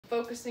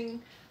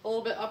focusing a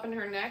little bit up in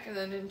her neck and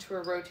then into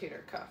her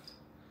rotator cuff.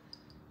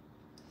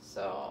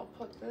 So I'll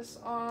put this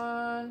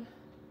on.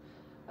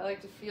 I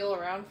like to feel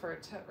around for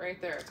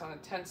right there. It's on a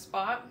tense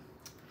spot.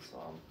 So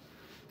I'll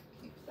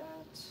keep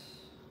that.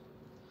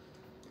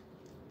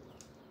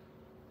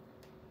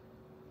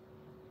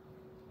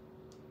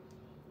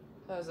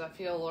 How does that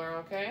feel, Laura?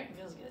 Okay? It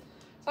feels good.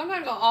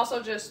 Sometimes I'll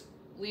also just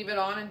leave it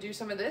on and do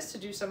some of this to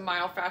do some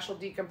myofascial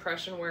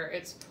decompression, where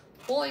it's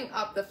pulling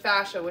up the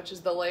fascia, which is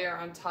the layer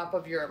on top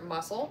of your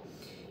muscle,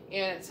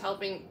 and it's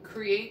helping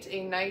create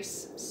a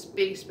nice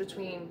space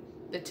between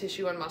the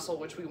tissue and muscle,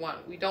 which we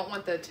want. We don't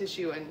want the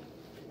tissue and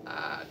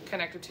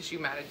connective tissue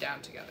matted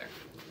down together.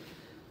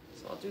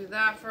 So I'll do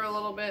that for a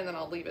little bit and then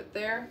I'll leave it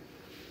there.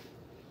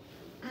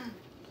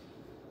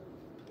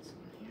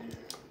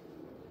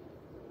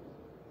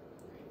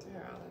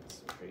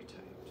 Pretty tight.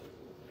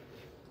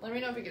 Let me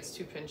know if it gets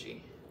too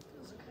pinchy.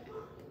 Feels okay.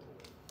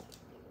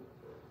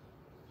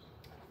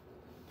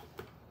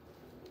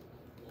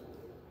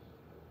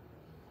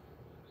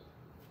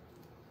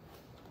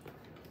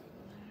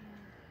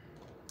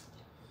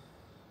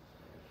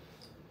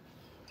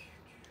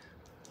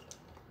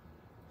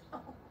 Oh.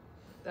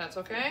 That's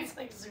okay? It's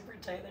like super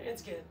tight there.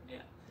 It's good. Yeah.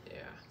 Yeah.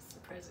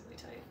 Surprisingly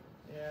tight.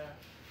 Yeah.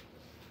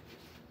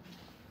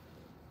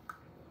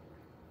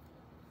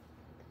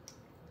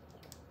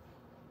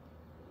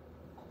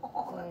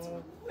 Oh, that's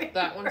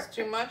that one's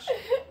too much?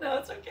 No,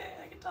 it's okay.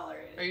 I can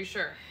tolerate it. Are you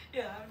sure?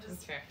 Yeah, I'm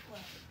just okay.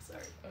 laughing.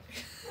 Sorry.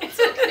 Okay. It's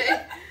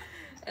okay.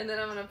 And then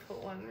I'm gonna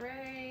put one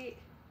right.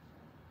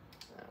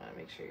 I wanna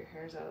make sure your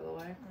hair's out of the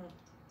way.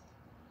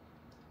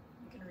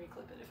 You can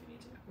reclip it if you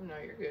need to. No,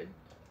 you're good.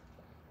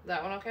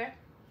 That one okay?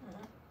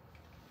 Mm-hmm.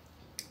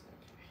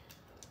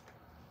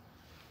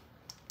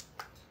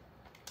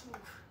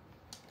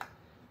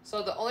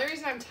 So the only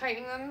reason I'm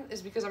tightening them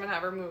is because I'm gonna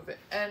have her move it.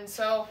 And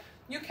so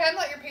you can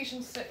let your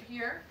patient sit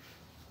here,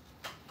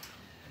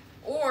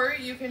 or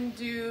you can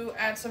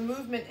add some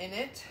movement in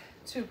it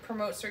to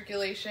promote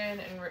circulation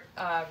and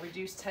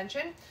reduce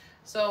tension.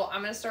 So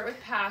I'm gonna start with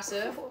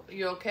passive.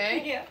 You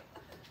okay? Yeah.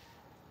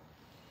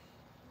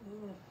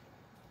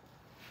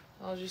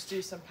 I'll just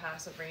do some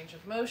passive range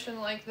of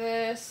motion like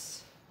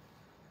this.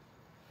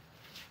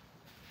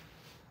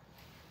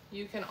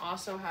 You can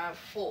also have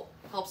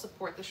help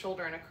support the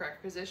shoulder in a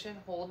correct position.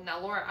 Hold. Now,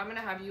 Laura, I'm gonna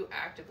have you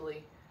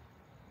actively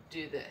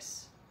do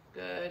this.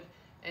 Good,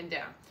 and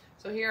down.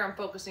 So here I'm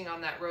focusing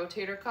on that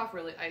rotator cuff,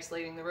 really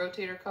isolating the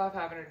rotator cuff,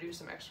 having her do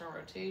some external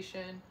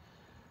rotation.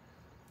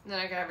 And then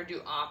I can have her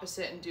do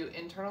opposite and do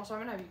internal. So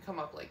I'm gonna have you come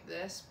up like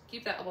this.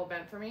 Keep that elbow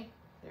bent for me.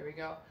 There we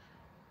go.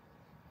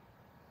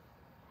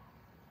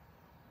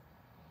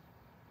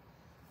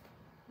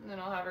 And then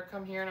I'll have her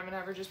come here and I'm gonna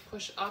have her just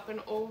push up and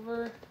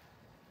over.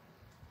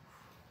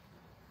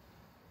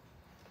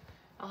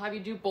 I'll have you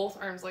do both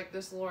arms like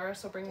this, Laura.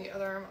 So bring the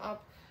other arm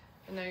up.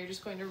 And now you're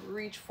just going to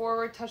reach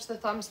forward, touch the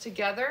thumbs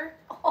together,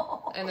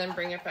 and then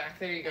bring it back.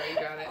 There you go, you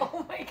got it.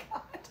 Oh my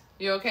God.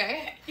 You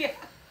okay? Yeah.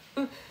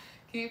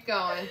 Keep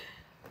going.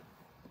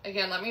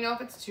 Again, let me know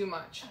if it's too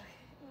much. Okay,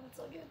 that's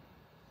all good.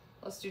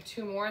 Let's do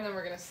two more and then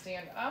we're gonna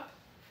stand up.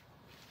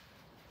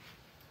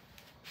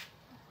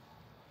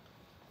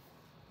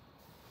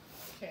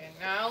 Okay,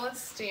 now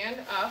let's stand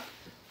up.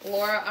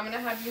 Laura, I'm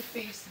gonna have you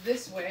face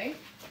this way,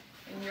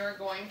 and you're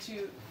going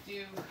to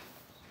do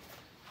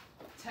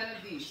 10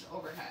 of these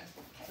overhead.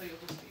 So you'll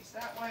just face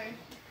that way.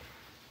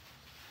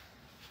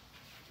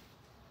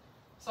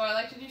 So I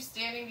like to do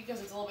standing because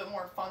it's a little bit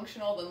more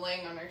functional than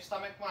laying on your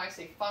stomach. When I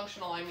say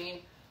functional, I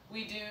mean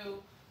we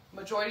do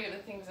majority of the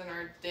things in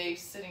our day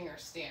sitting or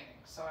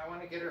standing. So I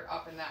want to get her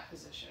up in that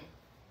position.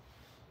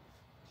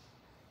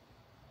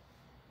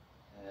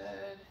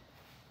 Good.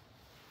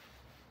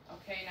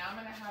 Okay, now I'm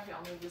going to have you,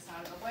 I'll move this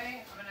out of the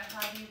way. I'm going to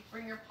have you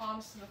bring your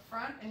palms to the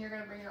front and you're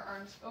going to bring your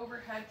arms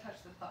overhead,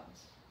 touch the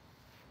thumbs.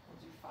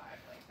 We'll do 5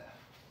 like that.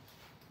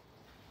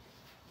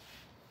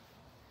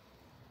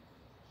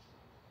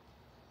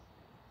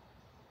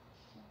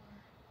 4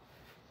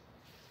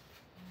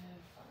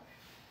 and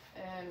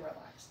 5. And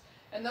relax.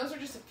 And those are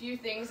just a few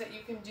things that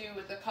you can do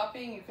with the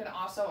cupping. You can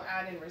also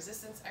add in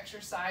resistance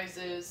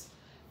exercises,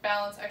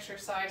 balance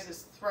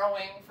exercises,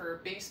 throwing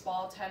for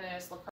baseball, tennis, lacrosse.